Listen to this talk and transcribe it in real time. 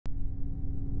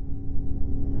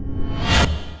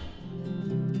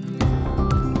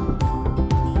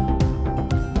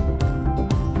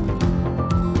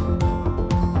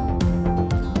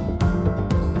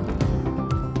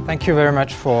Thank you very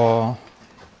much for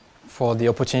the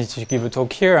opportunity to give a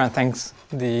talk here, and thanks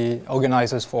the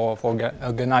organizers for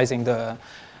organizing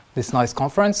this nice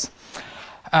conference.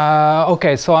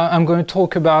 Okay, so I'm going to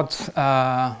talk about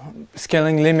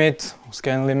scaling limits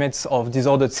of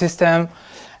disordered system,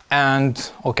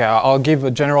 and okay, I'll give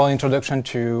a general introduction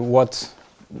to what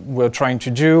we're trying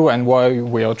to do and why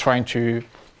we are trying to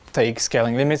take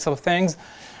scaling limits of things.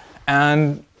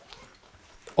 And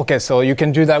okay, so you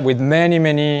can do that with many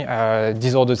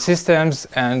disordered systems,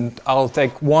 and I'll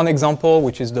take one example,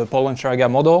 which is the Polandâ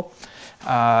Scheraga model,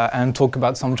 and talk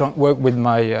about some joint work with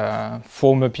my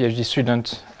former PhD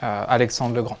student,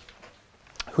 Alexandre Legrand,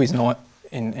 who is now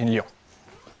in Lyon.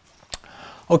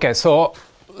 Okay, so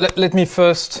let me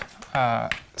first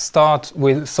start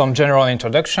with some general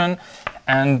introduction,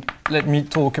 and let me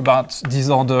talk about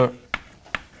disorder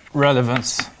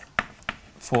relevance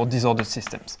for disordered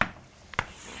systems.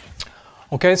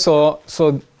 Okay, so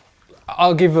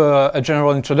I'll give a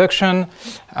general introduction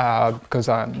because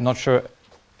I'm not sure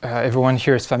everyone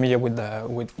here is familiar with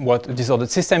what a disordered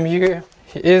system here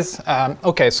is.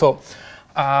 Okay, so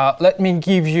let me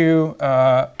give you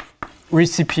a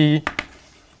recipe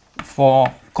for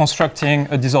constructing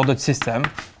a disordered system.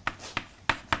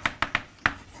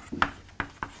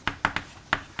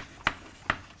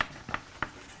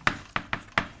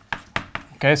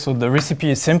 Okay, so the recipe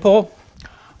is simple.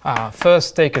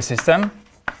 First, take a system.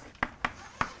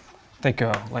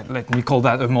 Let me call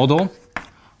that a model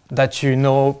that you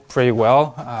know pretty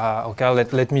well. Okay,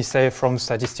 let me say from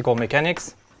statistical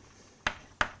mechanics.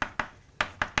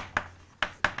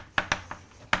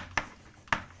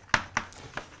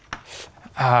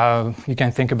 You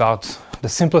can think about the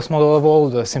simplest model of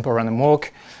all, the simple random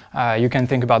walk. You can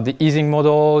think about the Ising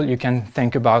model. You can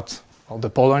think about the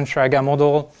Polandâ Scheraga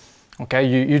model. Okay,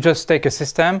 you just take a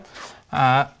system,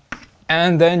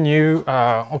 and then you,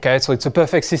 okay, so it's a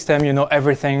perfect system, you know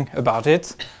everything about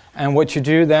it, and what you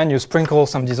do then, you sprinkle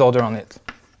some disorder on it.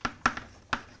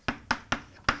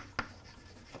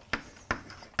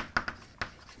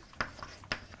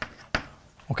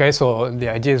 Okay, so the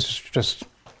idea is just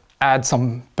add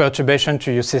some perturbation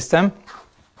to your system,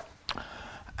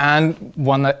 and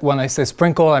when I say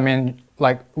sprinkle, I mean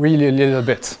like really a little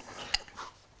bit.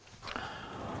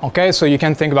 Okay, so you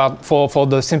can think about for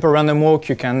the simple random walk,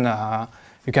 you can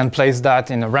place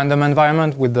that in a random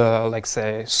environment with the, like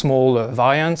say, small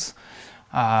variance.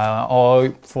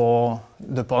 Or for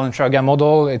the Polandâ Scheraga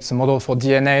model, it's a model for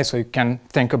DNA, so you can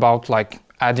think about like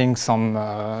adding some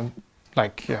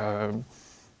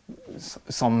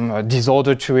some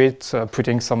disorder to it,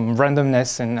 putting some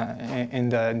randomness in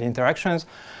the interactions.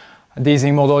 The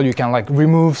Ising model, you can like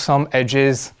remove some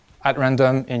edges at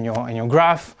random in your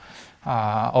graph.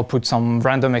 Or put some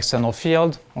random external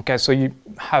field. Okay, so you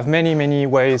have many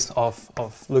ways of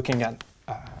looking at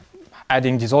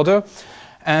adding disorder.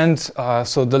 And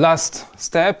so the last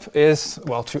step is,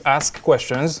 well, to ask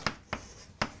questions.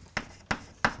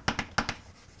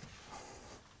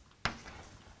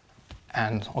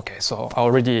 And okay, so I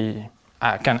already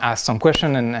can ask some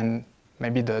question, and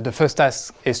maybe the first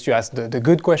task is to ask the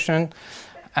good question.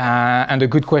 And the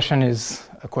good question is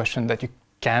a question that you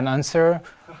can answer.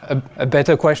 A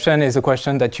better question is a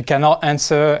question that you cannot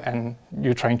answer, and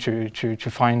you're trying to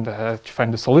find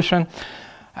the solution.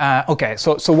 Okay,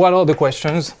 so what are the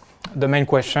questions? The main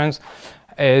questions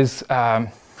is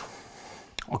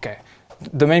okay.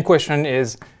 The main question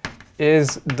is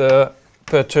the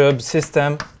perturbed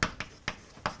system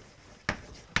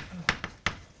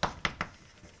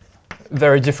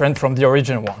very different from the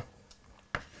original one?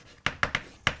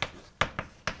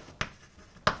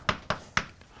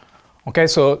 Okay,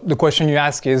 so the question you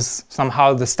ask is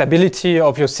somehow the stability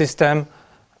of your system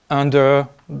under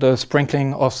the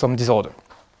sprinkling of some disorder.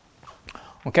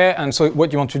 Okay, and so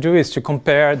what you want to do is to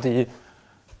compare the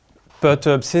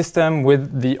perturbed system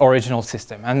with the original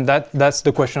system, and that's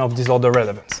the question of disorder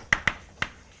relevance.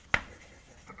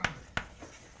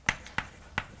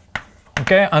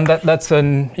 Okay, and that's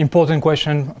an important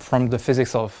question from the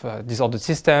physics of disordered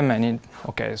system, and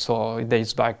okay, so it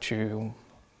dates back to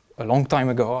a long time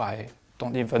ago. I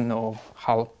don't even know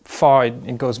how far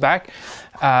it goes back,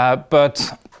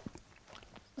 but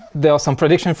there are some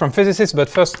predictions from physicists. But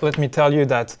first, let me tell you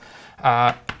that,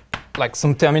 like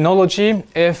some terminology,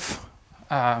 if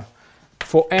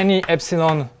for any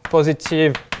epsilon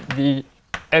positive, the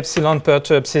epsilon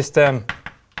perturbed system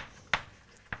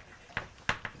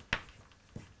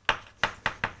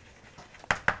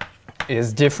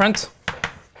is different,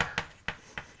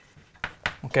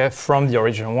 okay, from the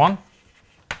original one.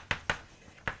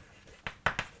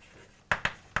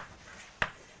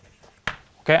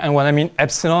 Okay, and when I mean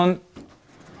epsilon,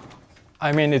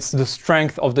 I mean it's the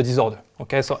strength of the disorder.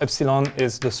 Okay, so epsilon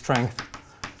is the strength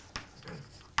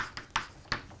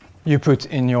you put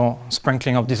in your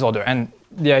sprinkling of disorder, and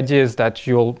the idea is that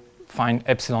you'll find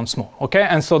epsilon small. Okay,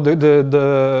 and so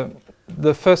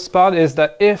the first part is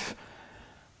that if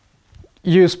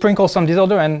you sprinkle some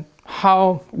disorder and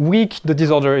how weak the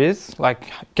disorder is,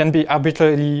 like can be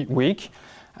arbitrarily weak,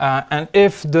 and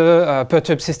if the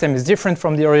perturbed system is different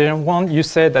from the original one, you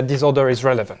say that disorder is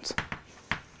relevant.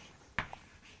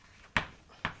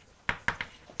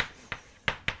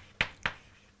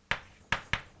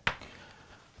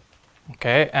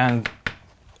 Okay, and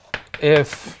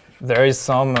if there is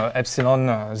some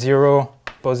epsilon 0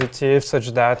 positive such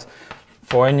that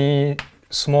for any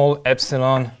small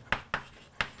epsilon,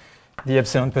 the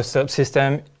epsilon perturbed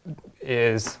system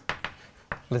is,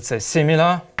 let's say,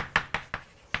 similar,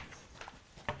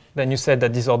 then you said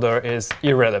that disorder is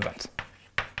irrelevant.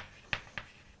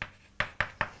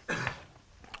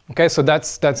 Okay, so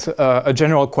that's a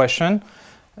general question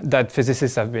that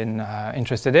physicists have been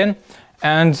interested in.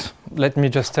 And let me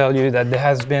just tell you that there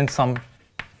has been some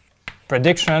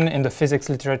prediction in the physics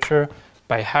literature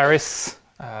by Harris,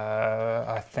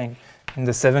 I think in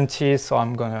the 70s, so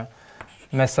I'm going to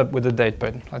mess up with the date,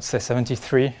 but let's say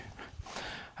 73,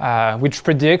 which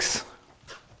predicts,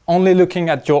 only looking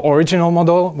at your original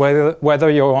model, whether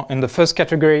you're in the first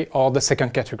category or the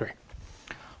second category.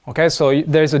 Okay, so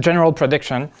there's a general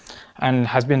prediction, and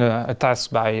has been a task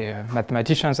by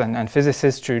mathematicians and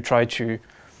physicists to try to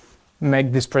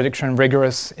make this prediction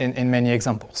rigorous in many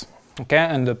examples. Okay,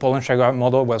 and the Polandâ Scheraga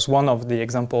model was one of the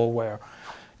examples where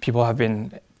people have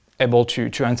been able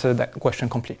to answer that question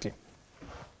completely.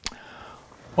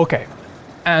 Okay,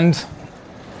 and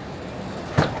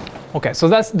okay, so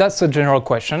that's a general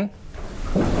question.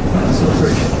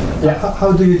 Sorry. Yeah.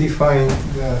 How do you define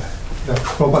the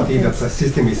property that the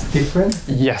system is different?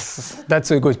 Yes,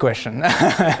 that's a good question.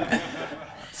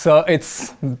 So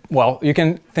it's, well, you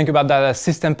can think about that as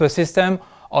system per system,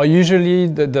 or usually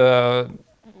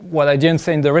what I didn't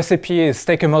say in the recipe is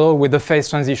take a model with the phase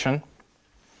transition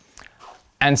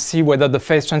and see whether the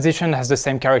phase transition has the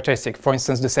same characteristic, for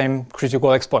instance, the same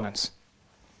critical exponents.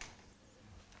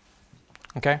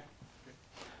 Okay?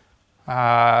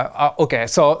 Okay,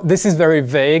 so this is very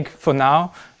vague for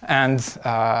now, and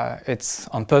it's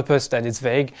on purpose that it's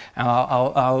vague, and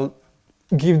I'll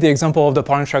give the example of the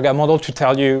Polandâ Scheraga model to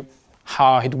tell you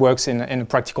how it works in a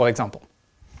practical example.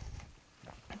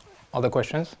 Other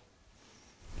questions?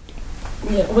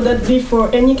 Yeah, would that be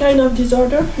for any kind of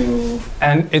disorder?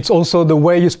 And it's also the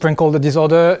way you sprinkle the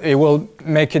disorder. It will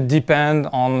make it depend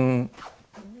on,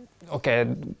 okay,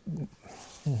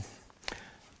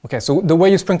 so the way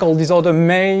you sprinkle disorder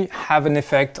may have an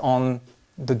effect on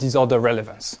the disorder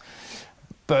relevance.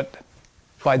 But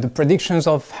by the predictions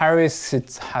of Harris,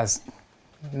 it has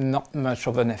not much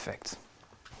of an effect,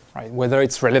 right? Whether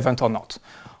it's relevant or not.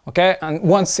 Okay, and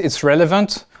once it's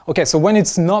relevant, okay, so when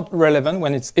it's not relevant,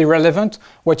 when it's irrelevant,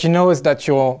 what you know is that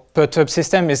your perturbed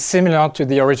system is similar to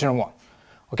the original one.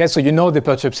 Okay, so you know the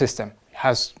perturbed system.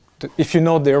 If you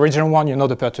know the original one, you know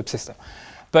the perturbed system.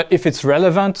 But if it's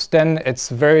relevant, then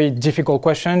it's a very difficult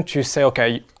question to say,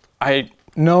 okay, I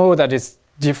know that it's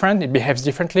different, it behaves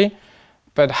differently,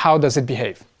 but how does it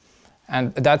behave?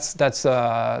 And that's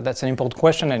an important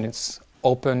question, and it's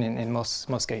open in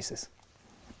most cases.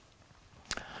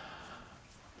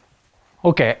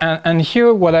 Okay, and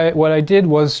here what I did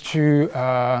was to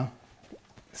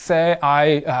say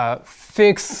I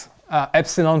fix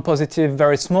epsilon positive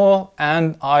very small,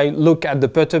 and I look at the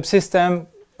perturbed system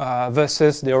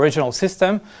versus the original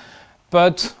system.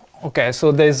 But okay,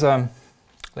 so there's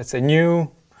let's say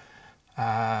new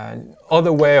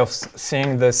other way of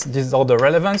seeing this disorder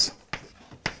relevance.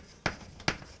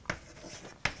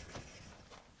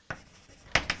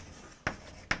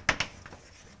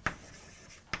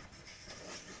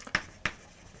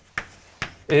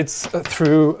 It's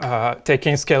through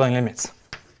taking scaling limits.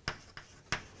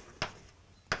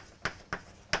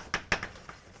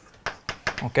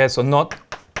 Okay, so not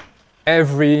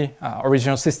every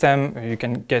original system you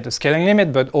can get a scaling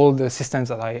limit, but all the systems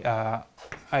that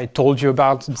I told you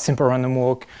about, the simple random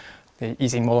walk, the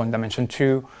easing model in dimension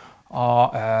 2,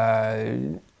 or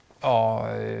the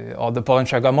Polandâ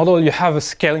Scheraga model, you have a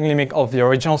scaling limit of the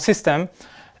original system,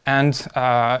 and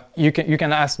you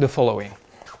can ask the following.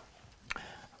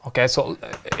 Okay, so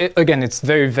again, it's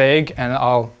very vague, and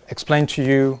I'll explain to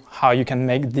you how you can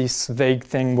make this vague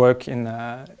thing work in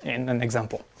an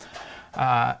example.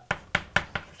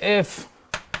 If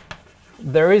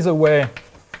there is a way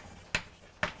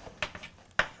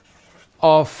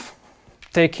of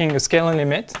taking a scaling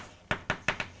limit,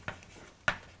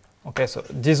 okay, Okay, so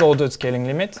disordered scaling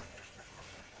limit.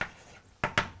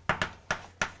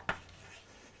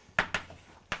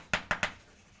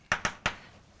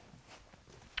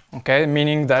 Okay,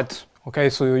 meaning that, okay,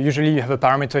 so usually you have a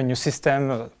parameter in your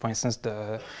system, for instance,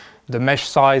 the mesh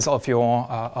size of your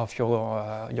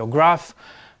graph,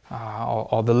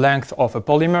 or the length of a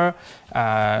polymer,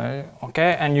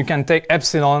 okay, and you can take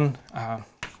epsilon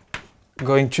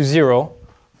going to 0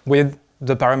 with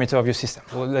the parameter of your system.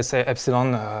 Well, let's say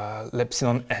epsilon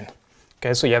n.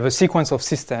 Okay, so you have a sequence of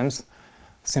systems,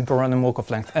 simple random walk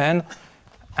of length n,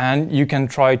 and you can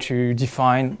try to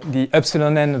define the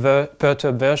epsilon n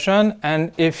perturb version,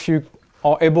 and if you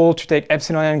are able to take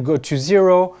epsilon n go to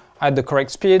 0 at the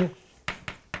correct speed,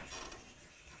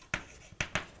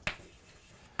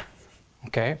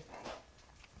 okay,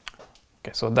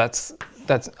 so that's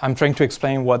I'm trying to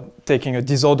explain what taking a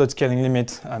disordered scaling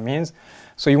limit means.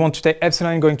 So you want to take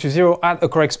epsilon going to 0 at a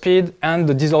correct speed, and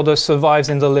the disorder survives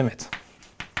in the limit.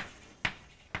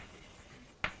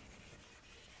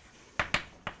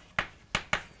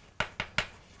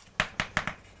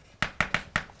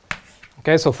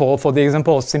 Okay, so for the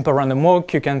example of simple random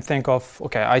walk, you can think of,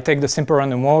 okay, I take the simple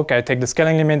random walk, I take the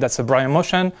scaling limit, that's a Brownian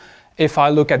motion. If I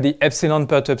look at the epsilon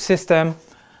perturbed system,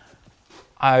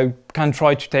 I can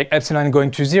try to take epsilon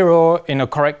going to 0 in a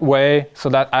correct way so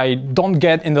that I don't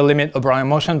get in the limit a Brownian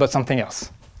motion, but something else.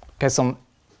 Okay, some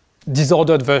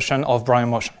disordered version of Brownian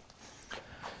motion.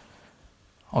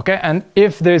 Okay, and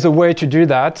if there's a way to do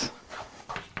that,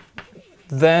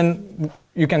 then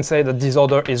you can say that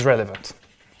disorder is relevant.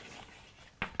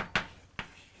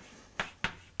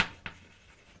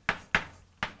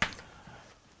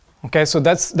 Okay, so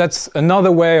that's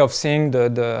another way of seeing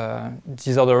the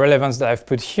disorder relevance that I've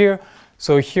put here.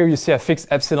 So here you see a fixed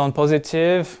epsilon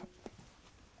positive,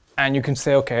 and you can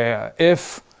say, okay,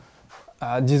 if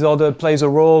disorder plays a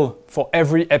role for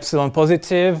every epsilon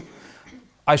positive,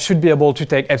 I should be able to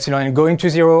take epsilon going to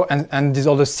 0, and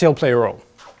disorder still play a role.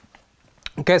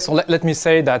 Okay, so let me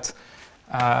say that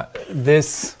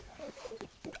this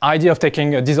idea of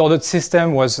taking a disordered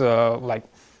system was like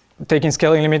taking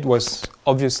scaling limit was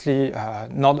obviously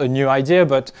not a new idea,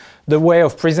 but the way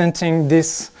of presenting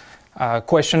this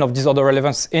question of disorder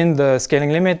relevance in the scaling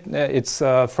limit, it's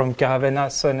from Caravena,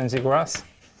 Sun, and Zigguras.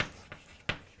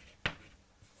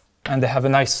 And they have a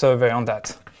nice survey on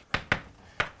that.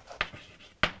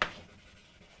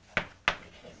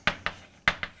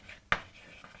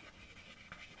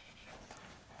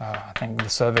 I think the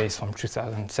survey is from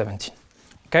 2017.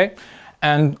 Okay,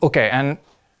 and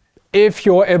if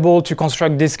you're able to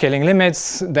construct these scaling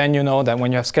limits, then you know that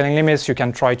when you have scaling limits, you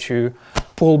can try to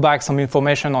pull back some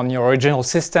information on your original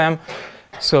system.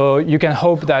 So you can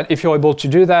hope that if you're able to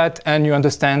do that and you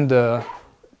understand the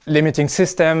limiting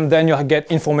system, then you'll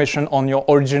get information on your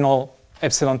original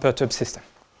epsilon perturbed system.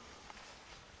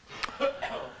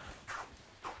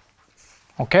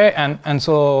 Okay, and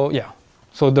so, yeah.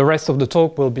 So the rest of the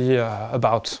talk will be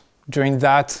about doing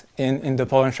that in the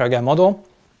Polandâ Scheraga model.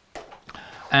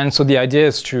 And so the idea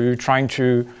is trying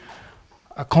to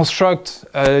construct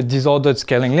a disordered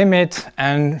scaling limit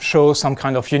and show some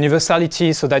kind of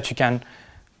universality so that you can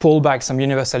pull back some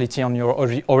universality on your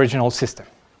original system.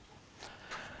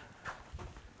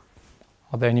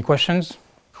 Are there any questions?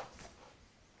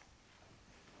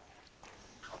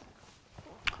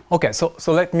 Okay, so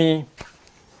let me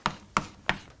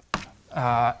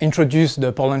introduce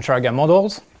the Polandâ Scheraga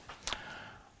models.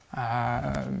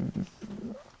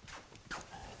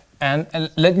 And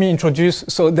let me introduce,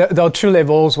 so there are two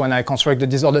levels when I construct the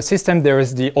disordered system. There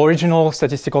is the original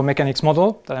statistical mechanics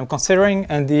model that I'm considering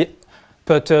and the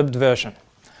perturbed version.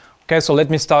 Okay, so let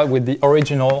me start with the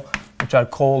original, which I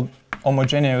call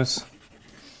homogeneous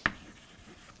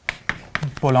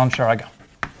Polandâ Scheraga.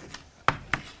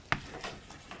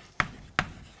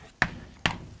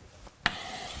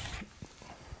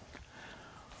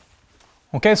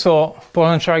 Okay, so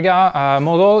Polandâ Scheraga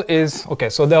model is, okay,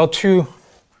 so there are two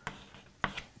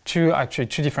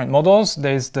different models.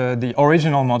 There's the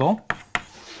original model,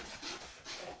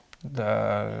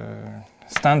 the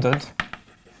standard.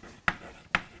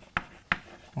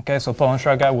 Okay, so Polandâ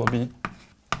Scheraga will be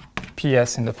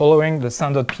PS in the following, the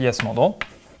standard PS model.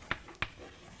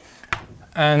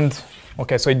 And,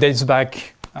 okay, so it dates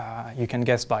back, you can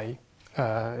guess by,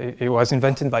 it was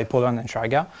invented by Polandâ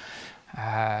Scheraga.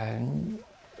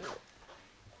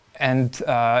 And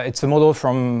it's a model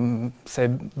from, say,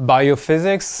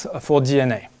 biophysics for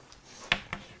DNA.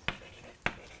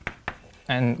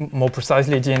 And more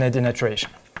precisely, DNA denaturation.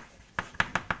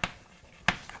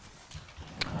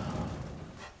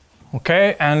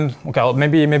 Okay, and okay,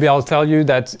 maybe I'll tell you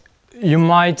that you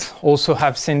might also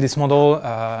have seen this model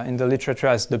in the literature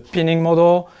as the pinning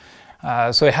model.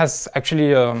 So it has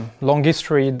actually a long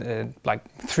history, like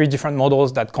 3 different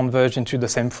models that converge into the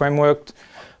same framework.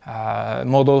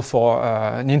 Model for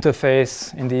an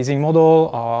interface in the easing model,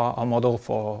 or a model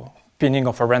for pinning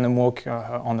of a random walk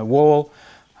on a wall,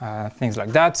 things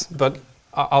like that. But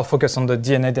I'll focus on the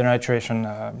DNA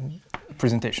denaturation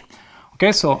presentation.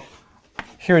 Okay, so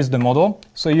here is the model.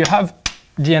 So you have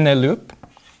DNA loop,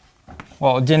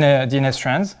 well, DNA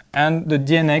strands, and the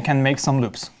DNA can make some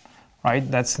loops, right?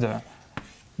 That's the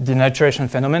denaturation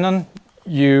phenomenon.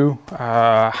 You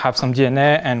have some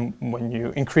DNA, and when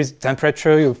you increase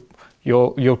temperature,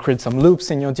 you'll create some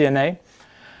loops in your DNA,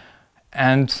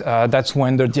 and that's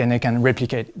when the DNA can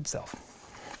replicate itself.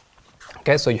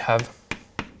 Okay, so you have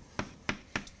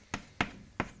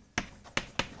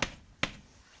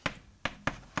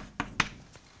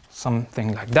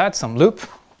something like that, some loop.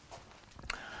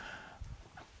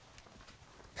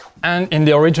 And in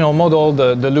the original model,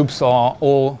 the loops are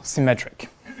all symmetric.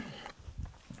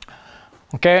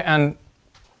 Okay,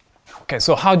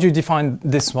 so how do you define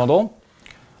this model?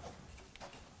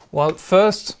 Well,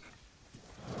 first,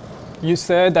 you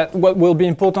said that what will be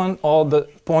important are the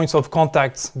points of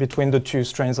contact between the 2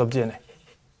 strands of DNA.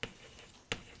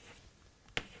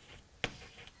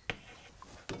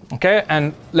 Okay,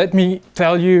 and let me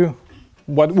tell you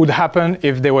what would happen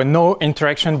if there were no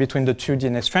interaction between the 2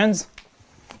 DNA strands.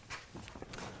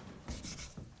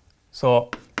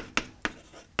 So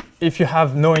if you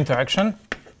have no interaction,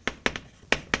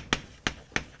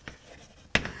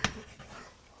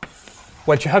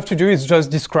 what you have to do is just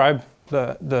describe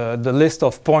the list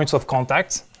of points of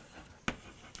contact.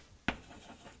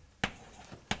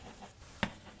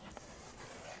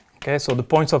 Okay, so the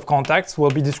points of contact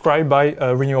will be described by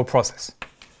a renewal process.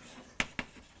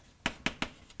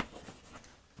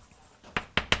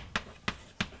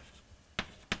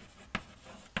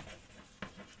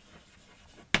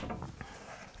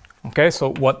 Okay,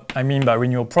 so what I mean by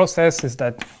renewal process is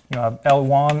that you have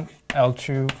L1,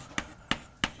 L2,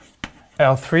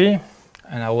 L3,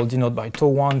 and I will denote by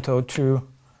tau1, tau2,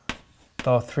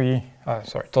 tau3,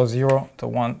 tau0,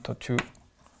 tau1, tau2,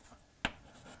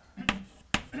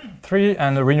 3,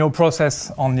 and the renewal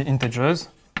process on the integers.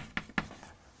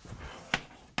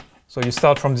 So you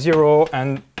start from 0,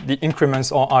 and the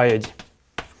increments are IAD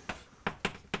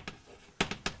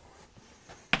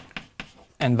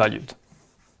and valued.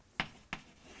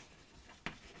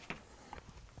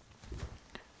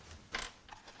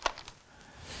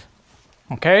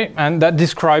 Okay, and that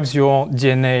describes your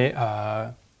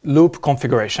DNA loop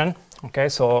configuration. Okay,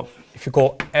 so if you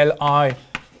call Li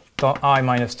tau I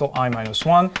minus tau I minus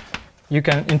 1, you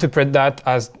can interpret that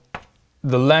as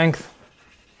the length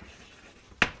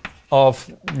of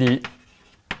the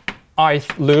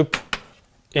ith loop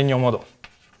in your model.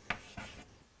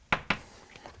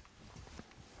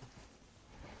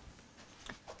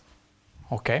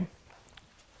 Okay,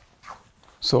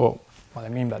 so what I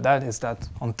mean by that is that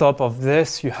on top of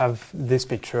this, you have this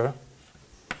picture.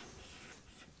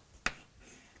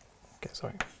 Okay,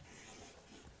 sorry.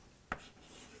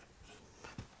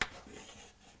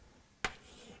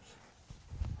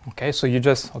 Okay, so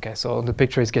so the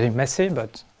picture is getting messy,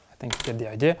 but I think you get the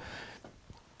idea.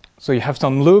 So you have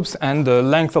some loops, and the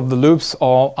length of the loops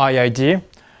are IID.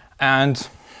 And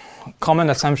common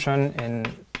assumption in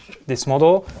this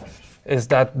model is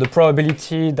that the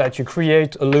probability that you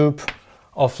create a loop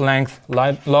of length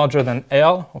larger than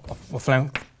L, of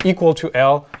length equal to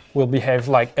L, will behave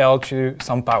like L to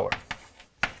some power.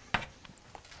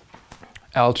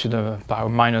 L to the power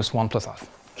minus 1 plus alpha.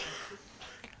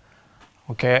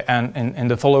 Okay, and in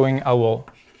the following, I will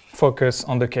focus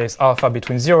on the case alpha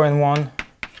between 0 and 1,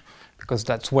 because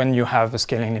that's when you have a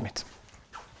scaling limit.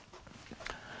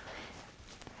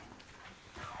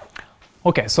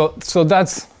 Okay, so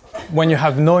that's when you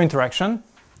have no interaction.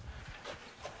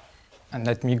 And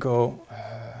let me go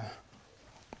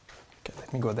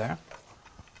there.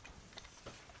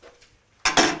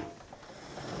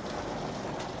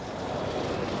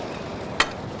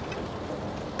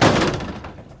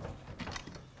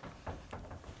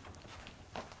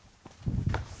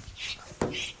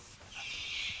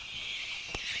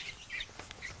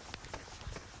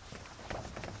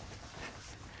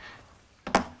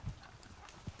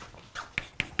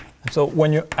 So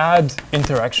when you add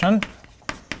interaction,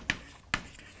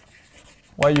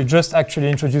 well, you just actually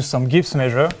introduce some Gibbs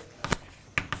measure.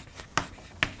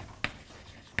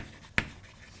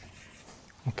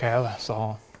 Okay,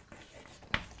 so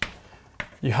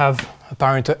you have a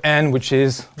parameter n, which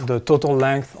is the total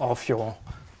length of your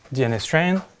DNA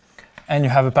strain, and you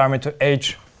have a parameter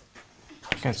h,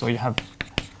 Okay, so you have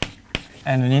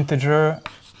n an integer,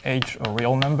 h a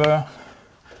real number,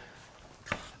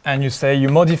 and you say you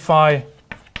modify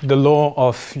the law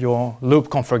of your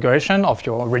loop configuration of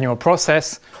your renewal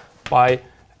process by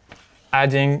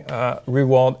adding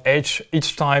reward h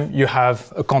each time you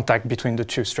have a contact between the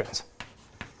two strings.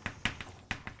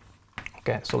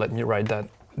 Okay, so let me write that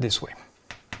this way.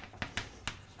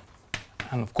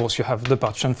 And of course, you have the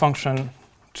partition function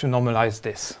to normalize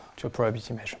this to a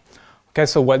probability measure. Okay,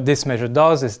 so what this measure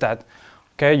does is that,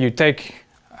 okay, you take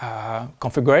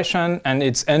configuration and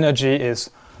its energy is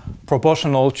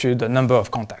proportional to the number of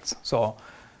contacts. So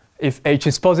if h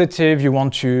is positive, you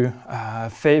want to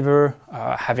favor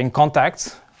having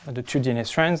contacts, the two DNA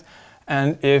strands,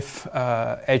 and if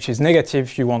h is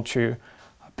negative, you want to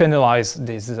penalize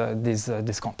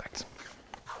these contacts.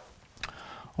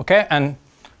 Okay, and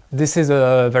this is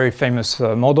a very famous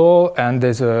model, and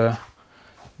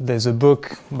there's a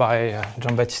book by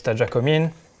Giambattista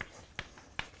Giacomin.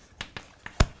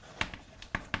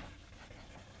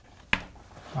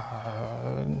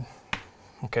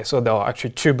 Okay, so there are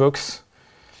actually two books.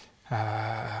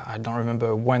 I don't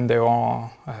remember when they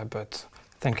are, but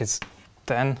I think it's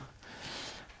 10.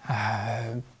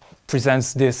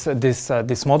 Presents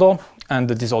this model and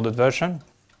the disordered version,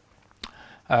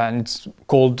 and it's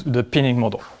called the pinning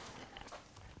model.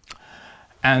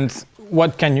 And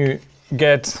what can you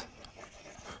get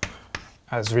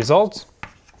as result?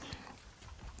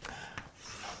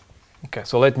 Okay,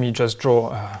 so let me just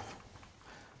draw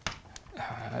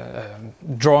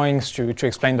drawings to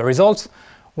explain the results.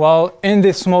 Well, in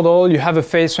this model, you have a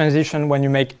phase transition when you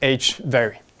make h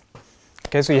vary.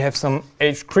 Okay, so you have some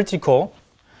h critical,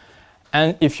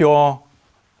 and if your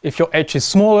h is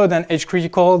smaller than h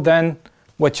critical, then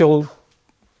what you'll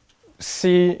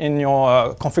see in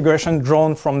your configuration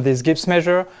drawn from this Gibbs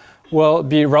measure will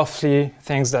be roughly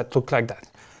things that look like that.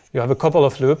 You have a couple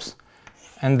of loops,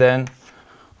 and then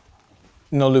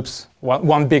no loops,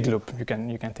 one big loop you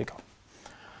can take off.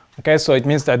 Okay, so it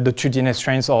means that the two DNA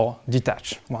strains are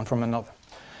detached one from another.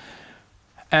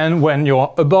 And when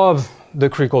you're above the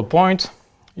critical point,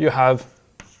 you have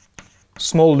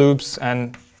small loops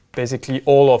and basically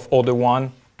all of order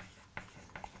 1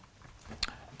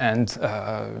 and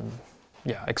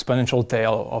exponential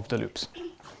tail of the loops.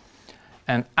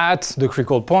 And at the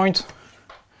critical point,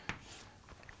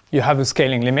 you have a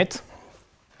scaling limit,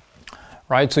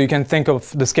 right? So you can think of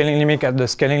the scaling limit as the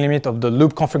scaling limit of the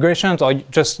loop configurations, or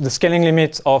just the scaling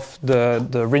limit of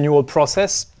the renewal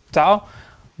process tau,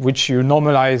 which you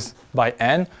normalize by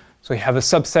n. So you have a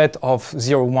subset of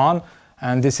 0, 1,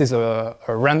 and this is a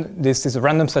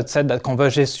random subset that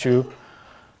converges to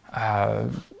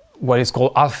what is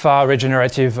called alpha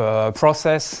regenerative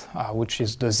process, which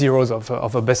is the zeros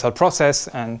of a Bessel process.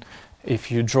 And if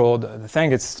you draw the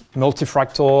thing, it's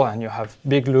multifractal, and you have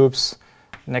big loops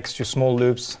next to small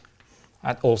loops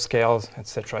at all scales,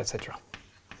 etc., etc.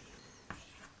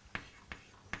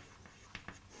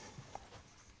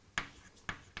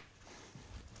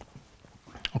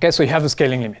 Okay, so you have a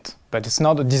scaling limit, but it's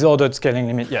not a disordered scaling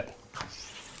limit yet.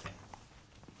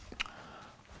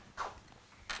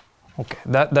 Okay,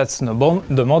 that's the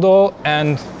model,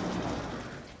 and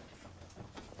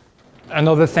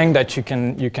another thing that you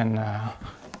can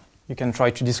try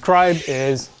to describe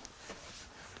is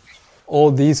all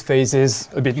these phases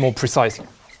a bit more precisely.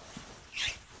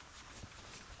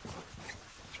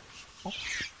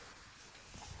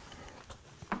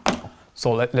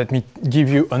 So let me give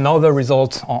you another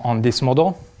result on this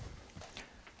model.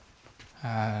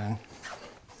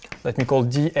 Let me call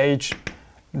dH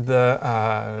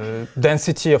the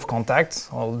density of contacts,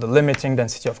 or the limiting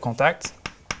density of contacts.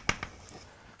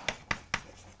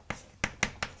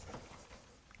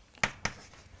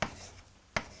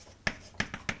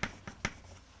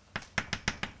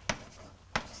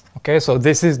 Okay, so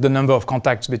this is the number of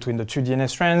contacts between the two DNA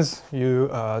strands. You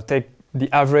take the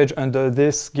average under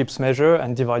this Gibbs measure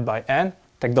and divide by n.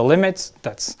 Take the limits,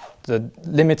 that's the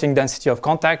limiting density of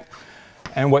contact.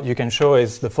 And what you can show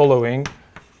is the following.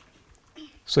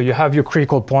 So you have your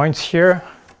critical points here,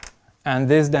 and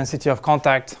this density of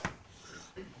contact,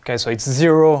 okay, so it's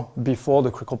 0 before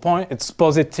the critical point, it's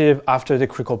positive after the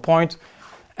critical point,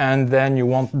 and then you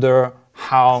wonder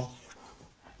how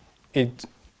it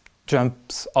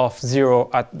jumps off 0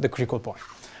 at the critical point.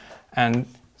 And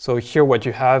so here what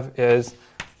you have is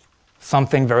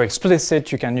something very explicit.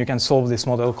 You can solve this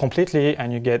model completely,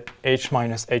 and you get h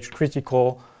minus h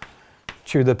critical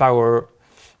to the power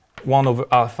 1 over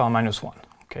alpha minus 1.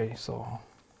 Okay, so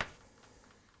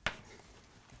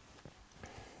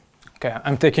okay,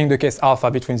 I'm taking the case alpha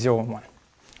between 0 and 1.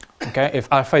 Okay, if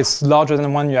alpha is larger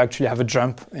than 1, you actually have a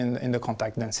jump in the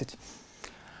contact density.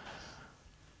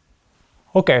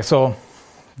 Okay, so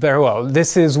very well.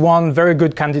 This is one very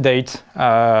good candidate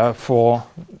for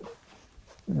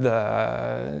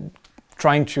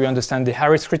trying to understand the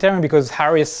Harris criterion, because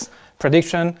Harris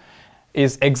prediction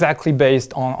is exactly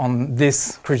based on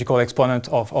this critical exponent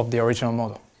of the original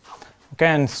model. Okay,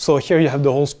 and so here you have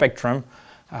the whole spectrum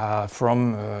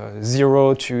from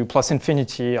 0 to plus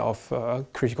infinity of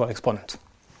critical exponent.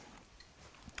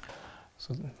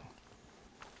 So,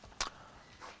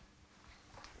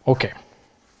 okay.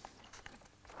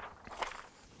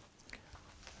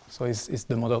 So is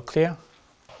the model clear?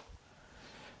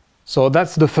 So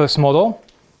that's the first model.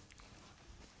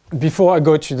 Before I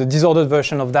go to the disordered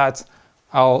version of that,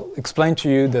 I'll explain to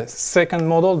you the second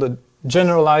model, the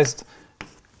generalized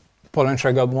Polandâ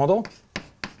Scheraga model.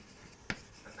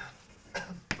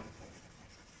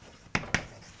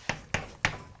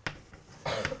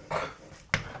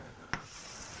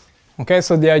 Okay,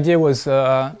 so the idea was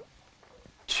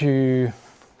to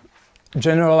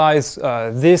generalize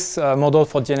this model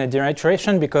for DNA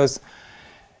denaturation, because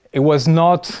it was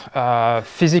not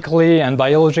physically and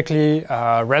biologically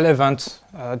relevant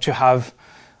to have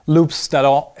loops that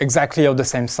are exactly of the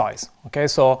same size. Okay,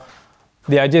 so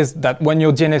the idea is that when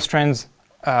your DNA strands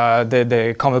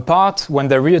they come apart, when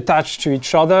they reattach to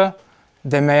each other,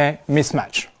 they may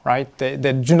mismatch, right? They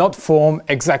do not form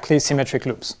exactly symmetric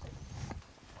loops.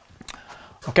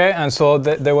 Okay, and so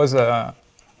there was a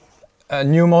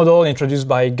new model introduced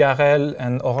by Garel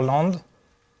and Orland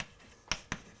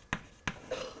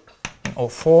in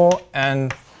 2004,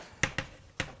 and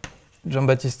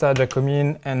Giambattista,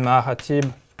 Giacomin, and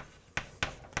Maharatib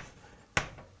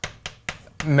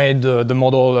made the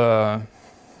model,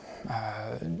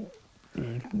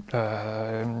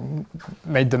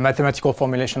 made the mathematical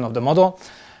formulation of the model,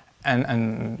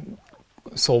 and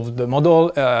solved the model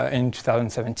in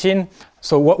 2017.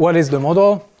 So what is the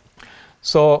model?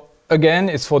 So again,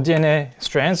 it's for DNA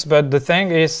strands, but the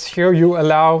thing is here you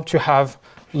allow to have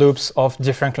loops of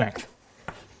different length.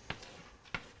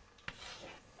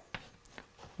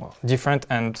 Well, different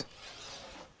and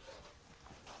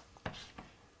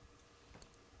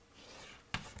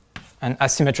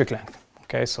asymmetric length.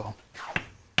 Okay, so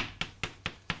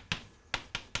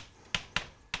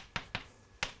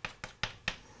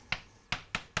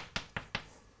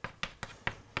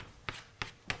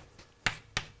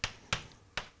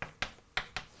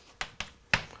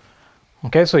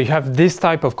okay, so you have this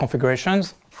type of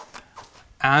configurations,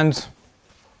 and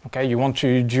okay, you want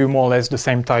to do more or less the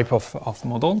same type of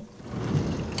model.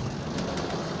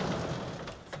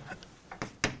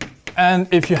 And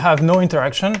if you have no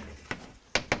interaction,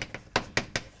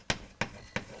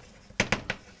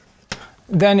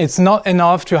 then it's not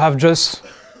enough to have just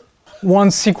one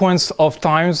sequence of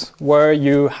times where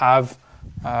you have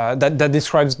that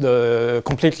describes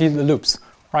completely the loops,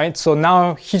 right? So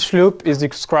now each loop is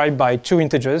described by two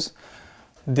integers,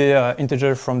 the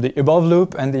integer from the above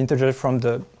loop and the integer from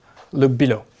the loop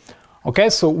below. Okay,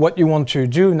 so what you want to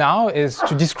do now is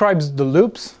to describe the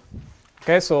loops.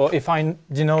 Okay, so if I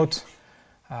denote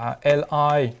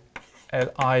Li,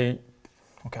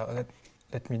 okay,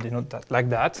 let me denote that like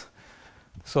that.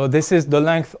 So this is the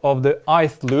length of the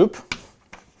ith loop.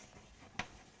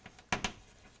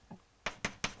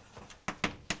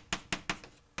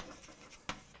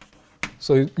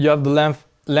 So you have the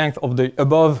length of the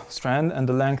above strand and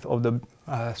the length of the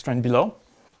strand below.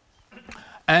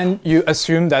 And you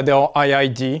assume that they are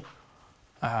IID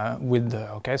with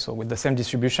the same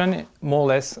distribution, more or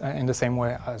less in the same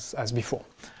way as before.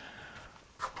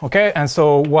 Okay, and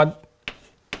so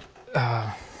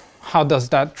how does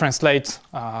that translate?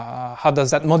 How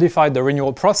does that modify the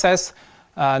renewal process?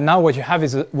 Now what you have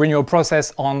is a renewal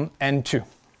process on N2.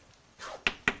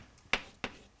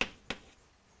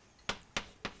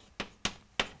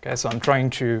 Okay, so I'm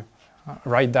trying to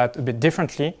write that a bit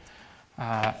differently.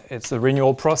 It's a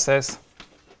renewal process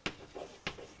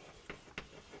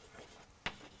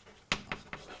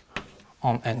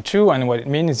on N2, and what it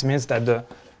means that the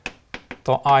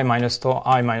tau I minus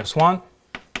 1,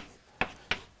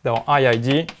 they are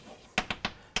IID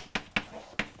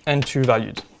N2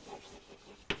 valued.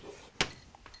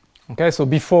 Okay, so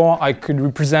before I could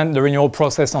represent the renewal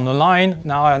process on a line,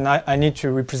 now I need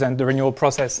to represent the renewal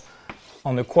process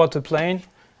on the quarter plane,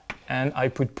 and I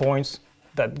put points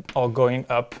that are going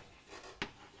up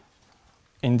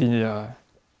in the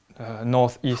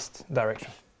northeast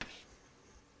direction.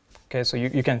 Okay, so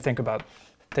you can think about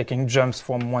taking jumps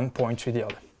from one point to the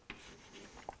other.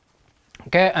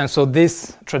 Okay, and so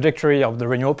this trajectory of the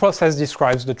renewal process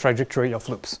describes the trajectory of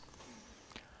loops.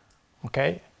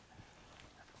 Okay,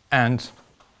 And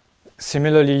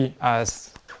similarly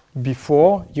as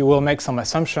before, you will make some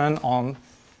assumption on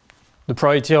the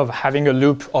probability of having a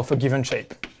loop of a given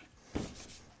shape.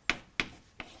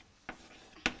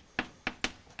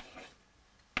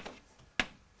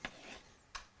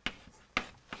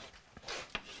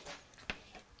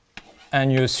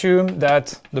 And you assume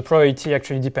that the probability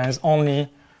actually depends only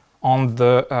on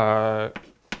the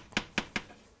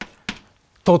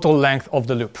total length of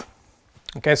the loop.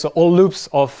 Okay, so all loops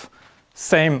of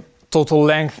same total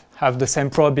length have the same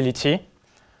probability.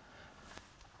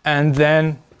 And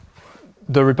then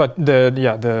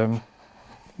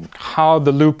how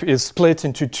the loop is split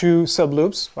into two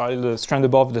subloops, right, the strand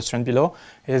above, the strand below,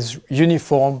 is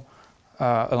uniform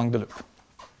along the loop.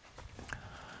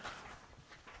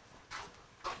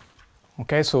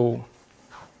 Okay, so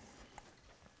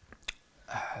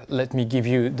let me give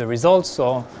you the results.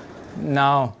 So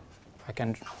now I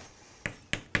can.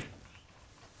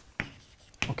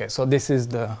 Okay, so this is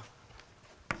the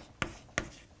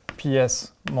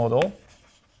PS model,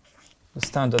 the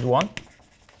standard one.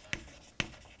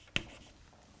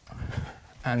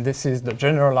 And this is the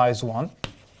generalized one.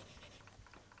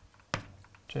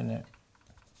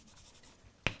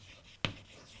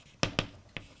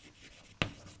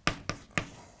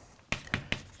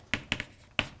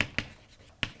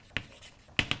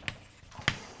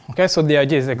 Okay, so the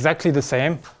idea is exactly the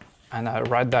same, and I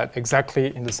write that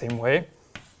exactly in the same way.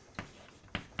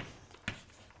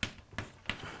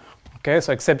 Okay,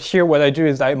 so except here what I do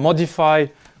is I modify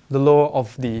the law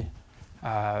of the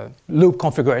loop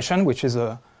configuration, which is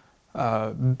a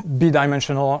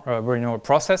b-dimensional renewal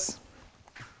process.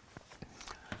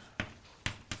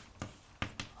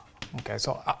 Okay,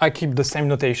 so I keep the same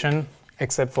notation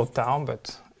except for tau,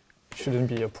 but it shouldn't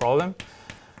be a problem.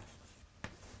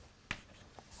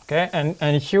 Okay,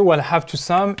 and here what I have to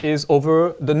sum is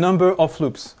over the number of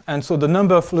loops. And so the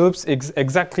number of loops is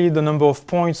exactly the number of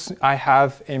points I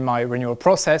have in my renewal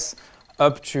process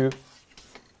up to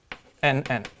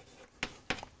nn.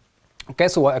 Okay,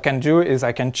 so what I can do is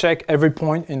I can check every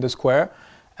point in the square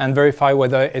and verify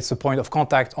whether it's a point of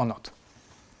contact or not.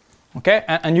 Okay,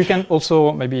 and you can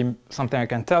also, maybe something I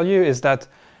can tell you is that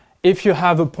if you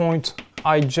have a point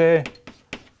ij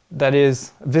that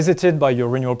is visited by your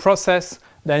renewal process,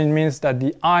 then it means that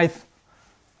the ith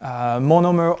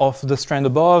monomer of the strand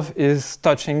above is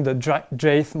touching the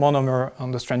jth monomer on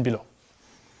the strand below.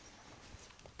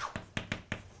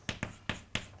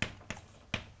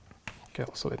 Okay,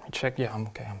 so let me check. Yeah, I'm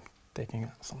okay. I'm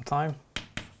taking some time,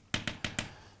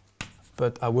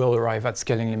 but I will arrive at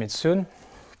scaling limit soon.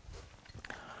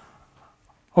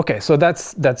 Okay, so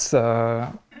that's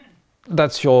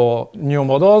your new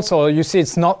model. So you see,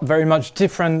 it's not very much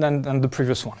different than the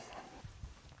previous one.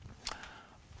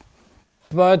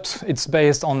 But it's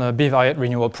based on a bivariate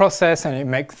renewal process, and it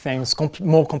makes things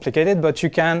more complicated, but you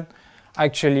can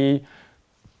actually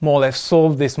more or less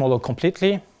solve this model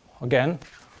completely. Again,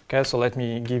 okay, so let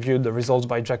me give you the results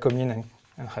by Giacomin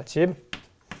and Khatib.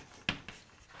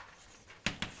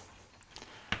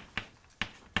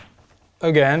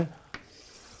 Again,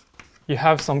 you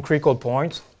have some critical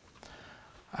points.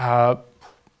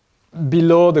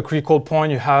 Below the critical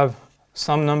point, you have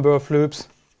some number of loops,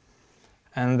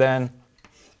 and then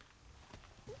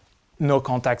no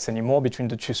contacts anymore between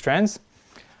the two strands.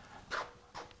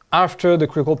 After the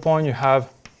critical point, you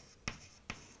have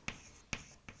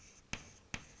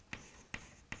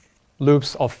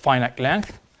loops of finite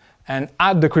length. And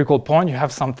at the critical point, you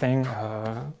have something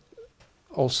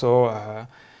also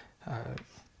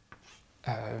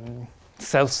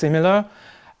self-similar.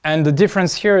 And the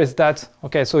difference here is that,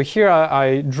 okay, so here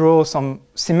I draw some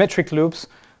symmetric loops,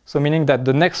 so meaning that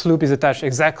the next loop is attached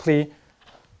exactly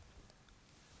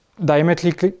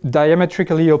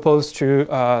diametrically opposed to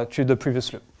the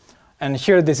previous loop. And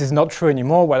here this is not true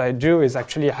anymore. What I do is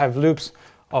actually have loops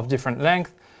of different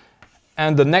length,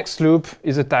 and the next loop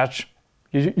is attached.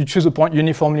 You choose a point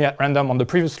uniformly at random on the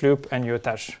previous loop, and you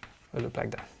attach a loop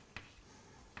like that.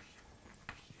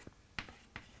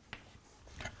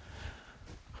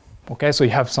 Okay, so you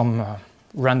have some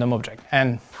random object.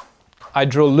 And I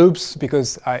draw loops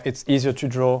because it's easier to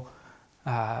draw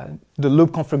the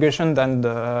loop configuration than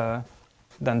the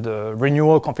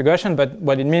renewal configuration. But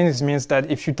what it means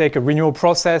that if you take a renewal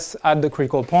process at the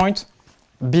critical point,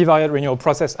 bivariate renewal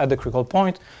process at the critical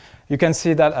point, you can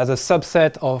see that as a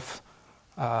subset of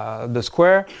the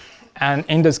square. And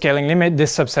in the scaling limit,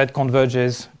 this subset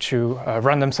converges to a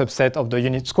random subset of the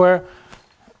unit square,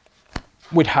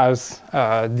 which has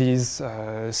these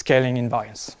scaling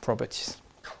invariance properties.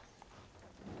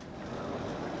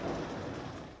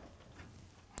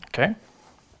 Okay.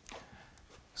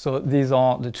 So these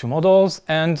are the two models,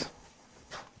 and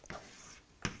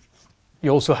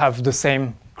you also have the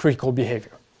same critical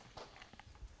behavior.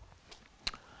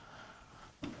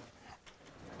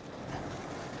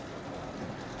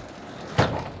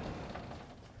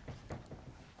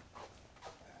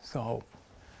 So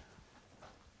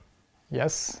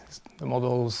yes,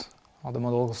 are the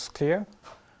models clear?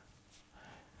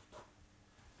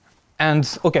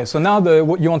 And okay, so now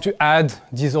you want to add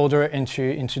disorder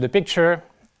into the picture,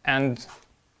 and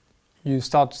you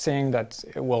start seeing that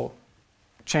it will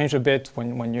change a bit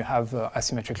when you have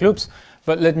asymmetric loops.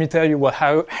 But let me tell you what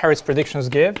Harris predictions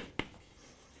give.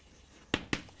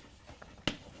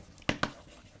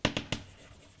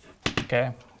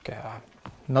 Okay,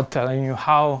 not telling you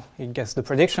how it gets the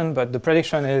prediction, but the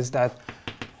prediction is that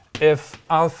if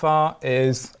alpha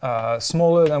is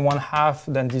smaller than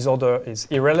 1/2, then disorder is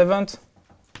irrelevant.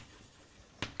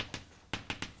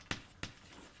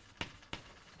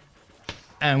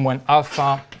 And when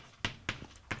alpha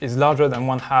is larger than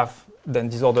 1/2, then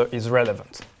disorder is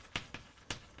relevant.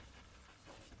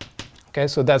 Okay,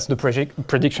 so that's the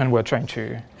prediction we're trying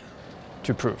to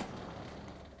prove.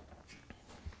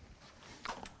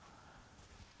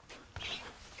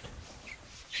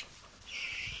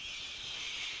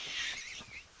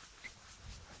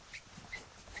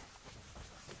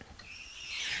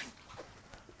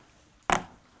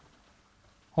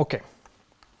 Okay.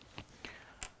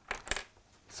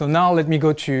 So now let me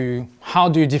go to how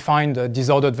do you define the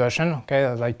disordered version. Okay,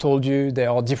 as I told you,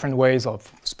 there are different ways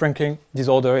of sprinkling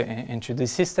disorder into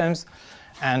these systems.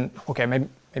 And okay,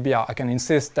 maybe I can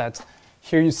insist that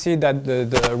here you see that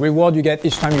the reward you get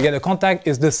each time you get a contact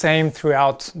is the same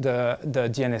throughout the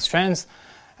DNA strands.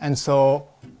 And so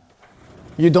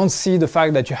you don't see the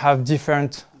fact that you have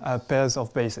different pairs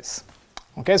of bases.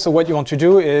 Okay, so what you want to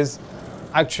do is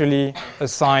actually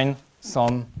assign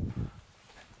some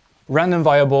random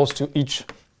variables to each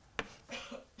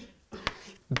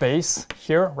base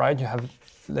here, right? You have,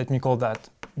 let me call that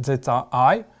zeta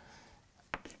I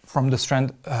from the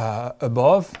strand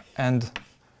above, and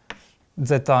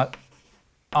zeta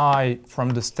I from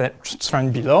the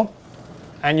strand below.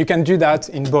 And you can do that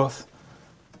in both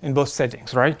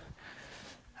settings, right?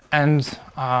 And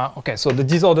okay, so the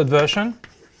disordered version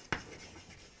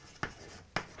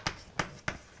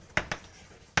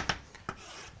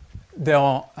they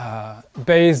are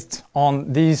based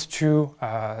on these two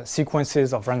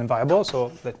sequences of random variables.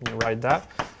 So let me write that.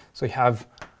 So you have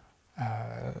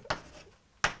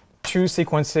two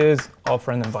sequences of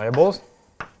random variables.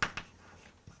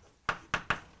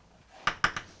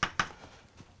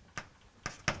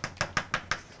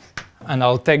 And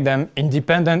I'll take them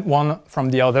independent one from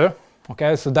the other.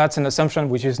 Okay, so that's an assumption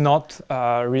which is not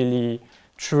really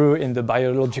true in the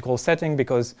biological setting,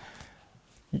 because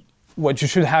what you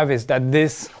should have is that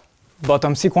this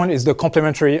bottom sequence is the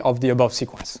complementary of the above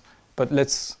sequence. But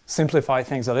let's simplify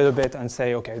things a little bit and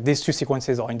say, okay, these two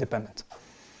sequences are independent.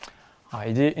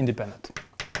 ID independent.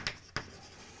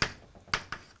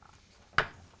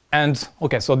 And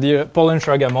okay, so the Polandâ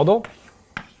Scheraga model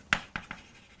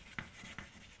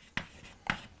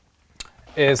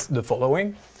is the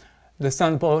following. The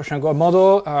standard Polandâ Scheraga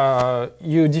model,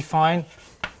 you define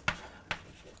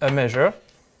a measure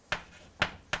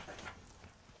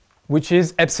which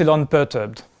is epsilon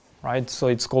perturbed, right? So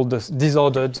it's called the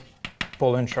disordered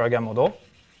Polandâ Scheraga model.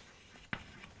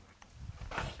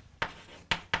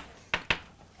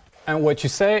 And what you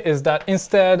say is that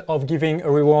instead of giving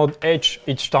a reward h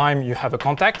each time you have a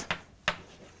contact,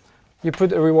 you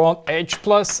put a reward h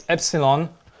plus epsilon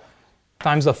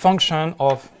times a function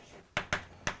of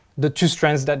the two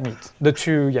strands that meet, the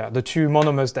two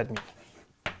monomers that meet.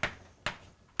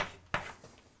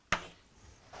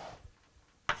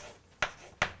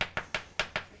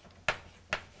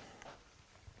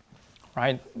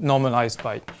 Right, normalized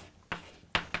by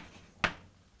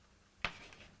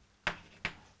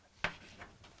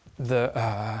the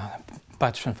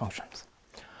partition functions.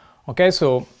 Okay,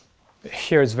 so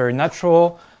here it's very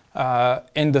natural.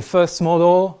 In the first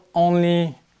model,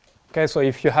 only, okay, so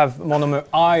if you have monomer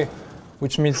I,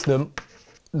 which means the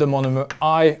monomer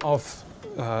I of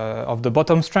the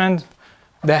bottom strand,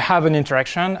 they have an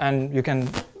interaction, and you can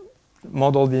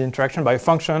model the interaction by a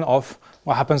function of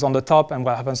what happens on the top and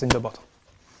what happens in the bottom.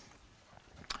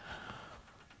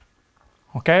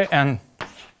 Okay, and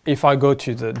if I go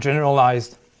to the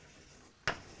generalized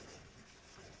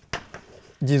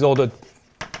disordered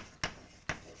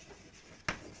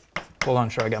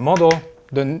Polandâ Scheraga model,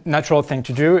 the natural thing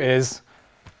to do is,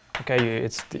 okay,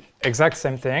 it's the exact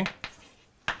same thing.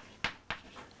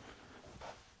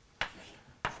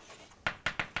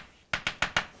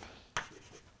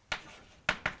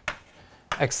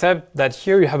 except that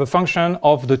here you have a function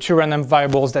of the two random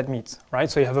variables that meet, right?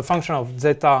 So you have a function of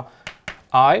zeta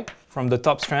I from the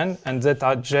top strand and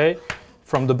zeta j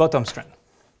from the bottom strand.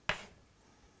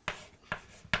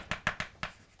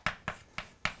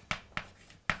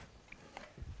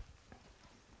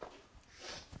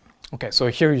 Okay, so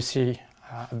here you see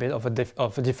a bit of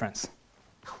a difference.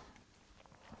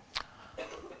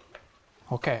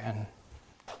 Okay, and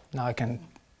now I can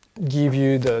give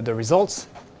you the results.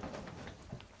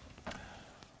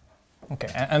 Okay,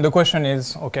 and the question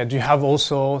is, okay, do you have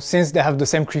also, since they have the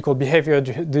same critical behavior,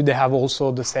 do they have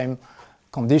also the same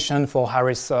condition for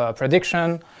Harris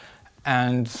prediction?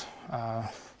 And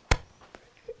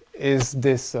is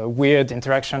this weird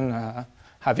interaction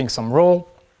having some role?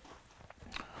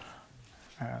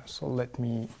 So let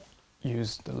me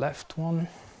use the left one.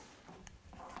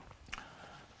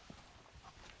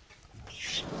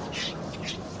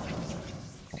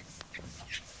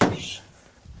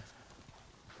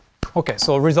 Okay,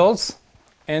 so results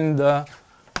in the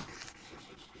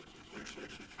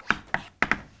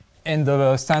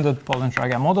standard Polandâ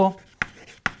Scheraga model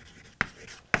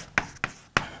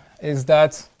is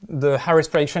that the Harris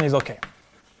prediction is okay.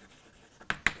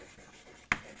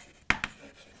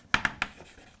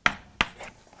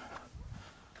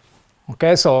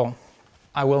 Okay, so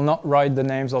I will not write the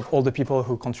names of all the people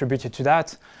who contributed to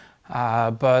that,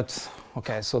 but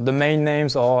okay, so the main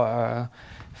names are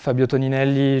Fabio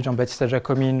Toninelli, Jean-Baptiste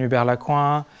Giacomini, Hubert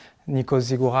Lacoin, Nico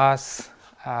Zigouras,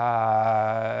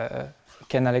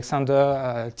 Ken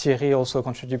Alexander, Thierry also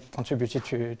contributed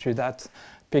to that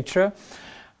picture.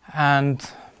 And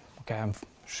okay, I'm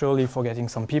surely forgetting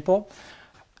some people.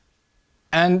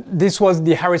 And this was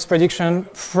the Harris prediction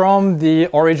from the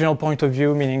original point of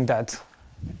view, meaning that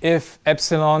if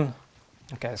epsilon,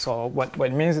 okay, so what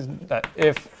it means is that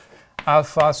if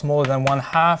alpha is smaller than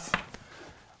 1/2,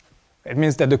 it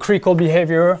means that the critical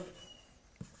behavior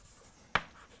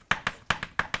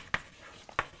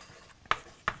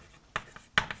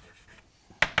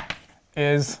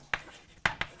is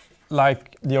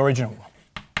like the original one,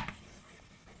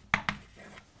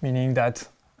 meaning that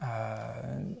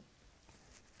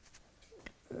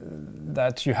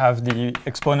that you have the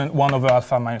exponent 1 over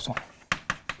alpha minus 1.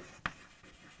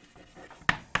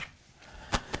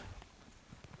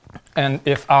 And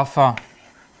if alpha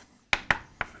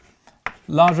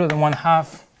larger than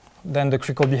 1/2, then the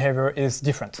critical behavior is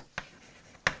different.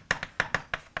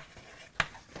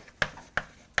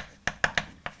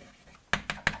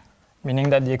 Meaning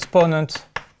that the exponent,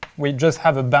 we just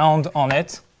have a bound on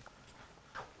it,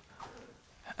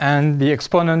 and the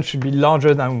exponent should be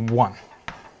larger than 1.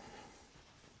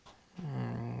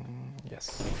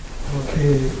 Yes.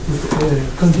 Okay,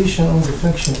 with condition on the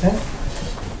function f?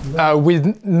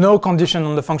 With no condition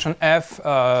on the function f,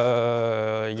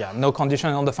 yeah, no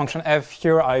condition on the function f.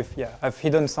 Here I've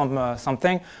hidden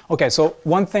something. Okay, so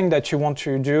one thing that you want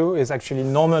to do is actually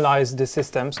normalize the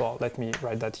system. So let me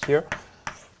write that here.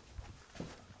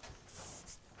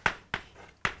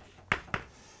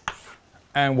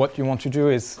 And what you want to do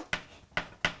is,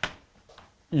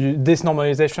 this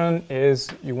normalization is,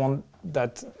 you want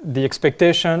that the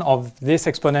expectation of this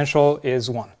exponential is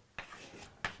 1.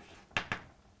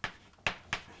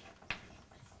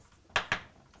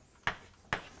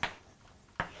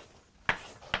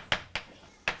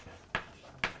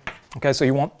 Okay, so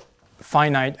you want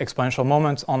finite exponential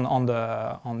moments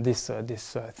on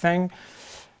this thing,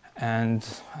 and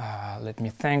let me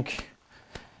think.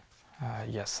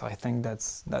 Yes, I think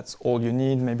that's all you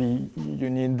need. Maybe you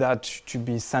need that to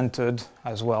be centered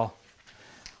as well,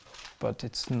 but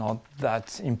it's not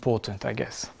that important, I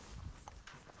guess.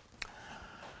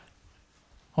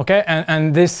 Okay,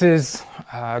 and this is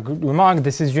a good remark.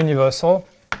 This is universal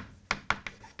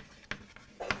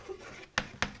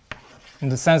in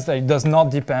the sense that it does not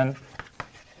depend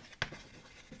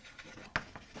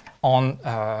on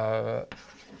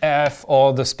f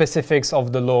or the specifics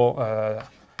of the law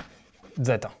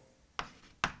zeta.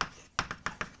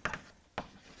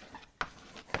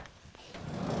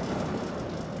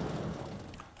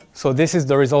 So this is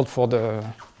the result for the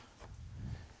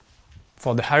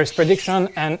Harris prediction,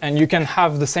 and you can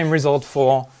have the same result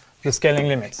for the scaling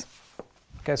limits.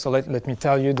 Okay, so let me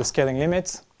tell you the scaling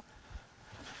limits.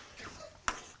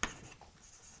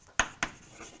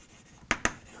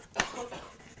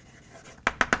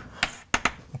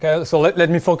 Okay, so let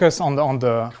me focus on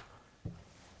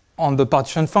the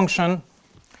partition function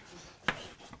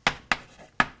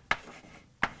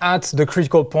at the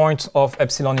critical point of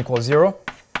epsilon equals 0.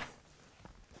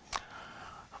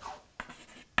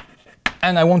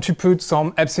 And I want to put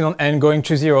some epsilon n going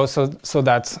to 0 so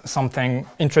that something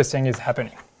interesting is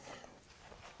happening.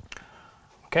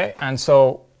 Okay, and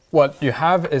so what you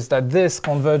have is that this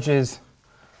converges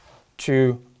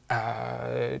to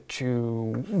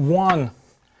 1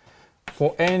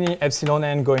 for any epsilon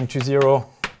n going to 0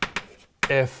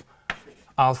 if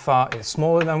alpha is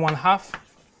smaller than 1/2.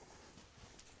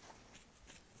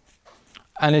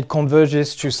 And it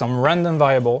converges to some random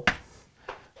variable,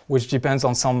 which depends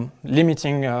on some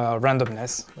limiting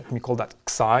randomness. Let me call that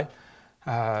xi.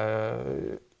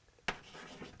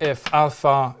 If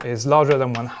alpha is larger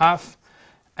than 1/2,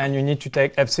 and you need to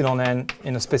take epsilon n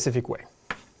in a specific way.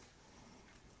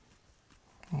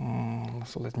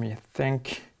 So let me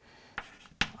think.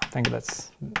 I think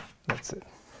that's it.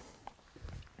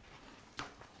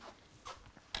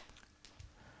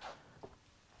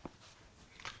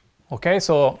 Okay,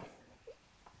 so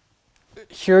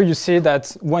here you see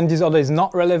that when disorder is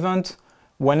not relevant,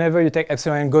 whenever you take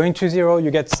epsilon n going to 0,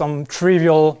 you get some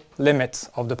trivial limit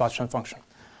of the partition function.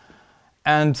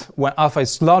 And when alpha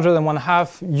is larger than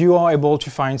 1/2, you are able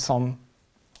to find some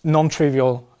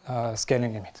non-trivial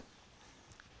scaling limit.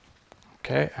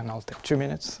 Okay, and I'll take 2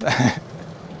 minutes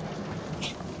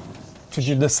to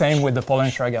do the same with the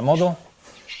Polandâ Scheraga model.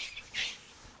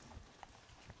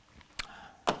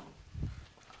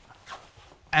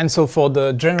 And so for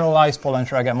the generalized Polandâ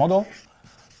Scheraga model,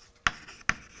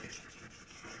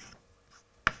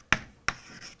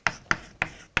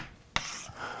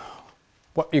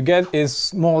 what you get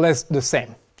is more or less the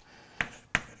same.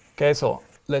 Okay, so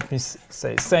let me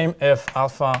say same if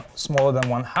alpha smaller than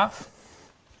 1/2,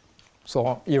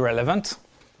 so irrelevant.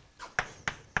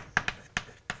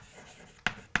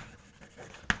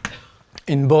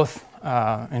 In both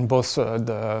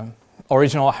the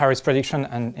original Harris prediction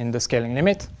and in the scaling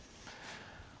limit.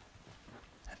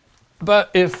 But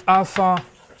if alpha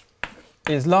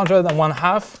is larger than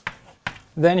 1/2,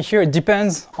 then here it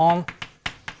depends on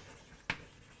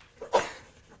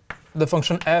the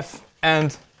function f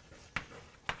and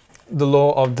the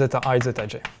law of zeta I, zeta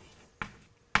j.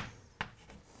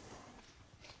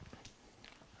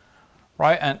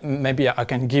 Right, and maybe I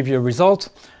can give you a result.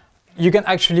 You can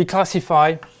actually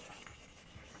classify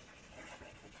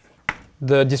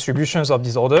the distributions of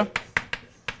disorder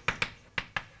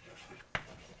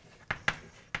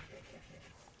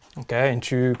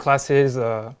into classes.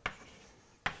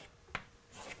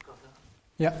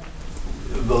 Yeah.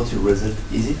 About your result,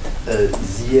 is it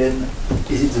Zn?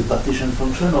 Is it the partition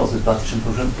function or the partition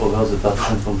function over the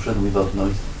partition function without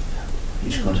noise,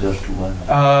 which converges to 1?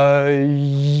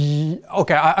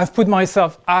 Okay, I've put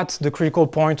myself at the critical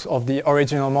point of the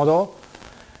original model.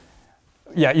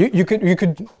 Yeah, you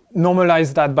could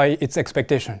normalize that by its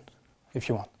expectation, if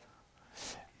you want.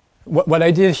 What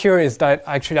I did here is that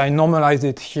actually I normalized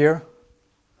it here,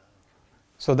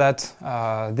 so that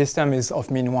this term is of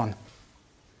mean 1.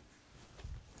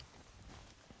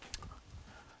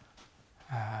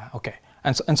 Okay,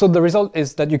 and so the result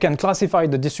is that you can classify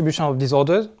the distribution of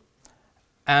disorders,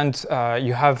 and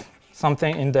you have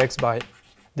something indexed by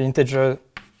the integer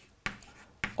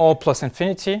r plus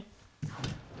infinity.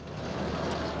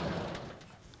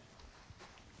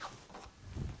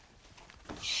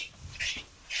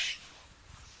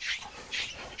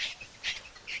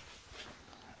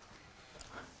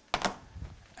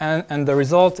 And the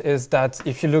result is that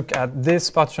if you look at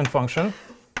this partition function,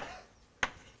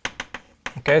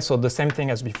 okay, so the same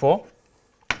thing as before.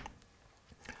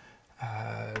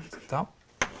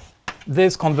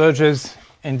 This converges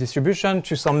in distribution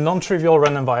to some non-trivial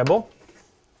random variable.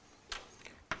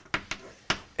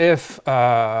 If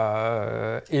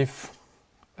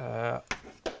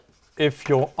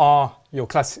your R,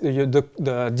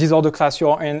 the disorder class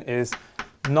you're in is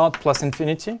not plus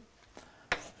infinity,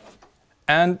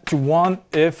 and to 1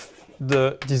 if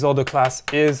the disorder class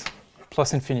is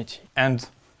plus infinity. And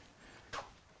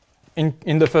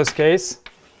in the first case,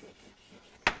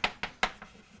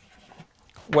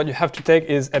 what you have to take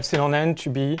is epsilon n to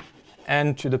be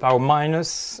n to the power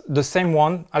minus the same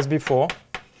one as before,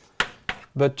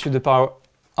 but to the power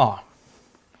r.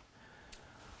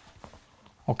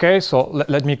 Okay, so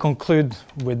let me conclude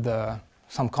with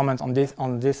some comments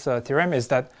on this theorem. Is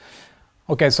that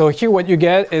okay? So here what you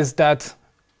get is that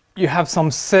you have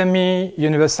some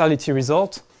semi-universality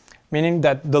result, meaning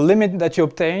that the limit that you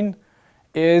obtain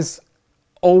is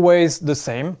always the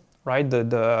same, right?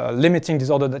 The limiting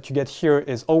disorder that you get here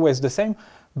is always the same,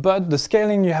 but the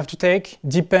scaling you have to take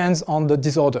depends on the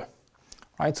disorder,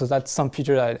 right? So that's some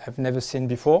feature that I've never seen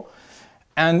before.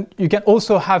 And you can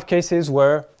also have cases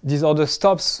where disorder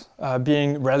stops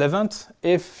being relevant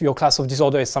if your class of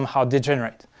disorder is somehow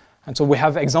degenerate. And so we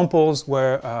have examples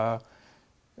where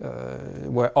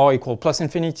R equal plus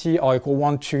infinity, R equal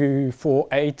 1, 2, 4,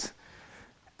 8,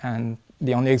 and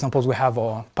the only examples we have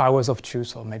are powers of 2,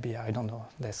 so maybe, I don't know,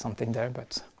 there's something there,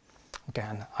 but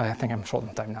again, I think I'm short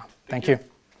on time now. Thank you.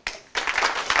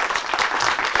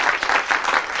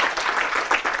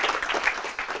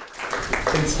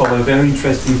 Thanks for a very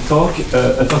interesting talk.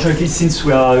 Unfortunately, since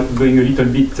we are going a little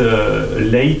bit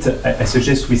late, I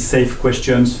suggest we save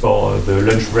questions for the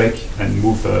lunch break and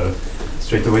move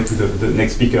straight away to the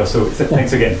next speaker. So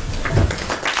thanks again.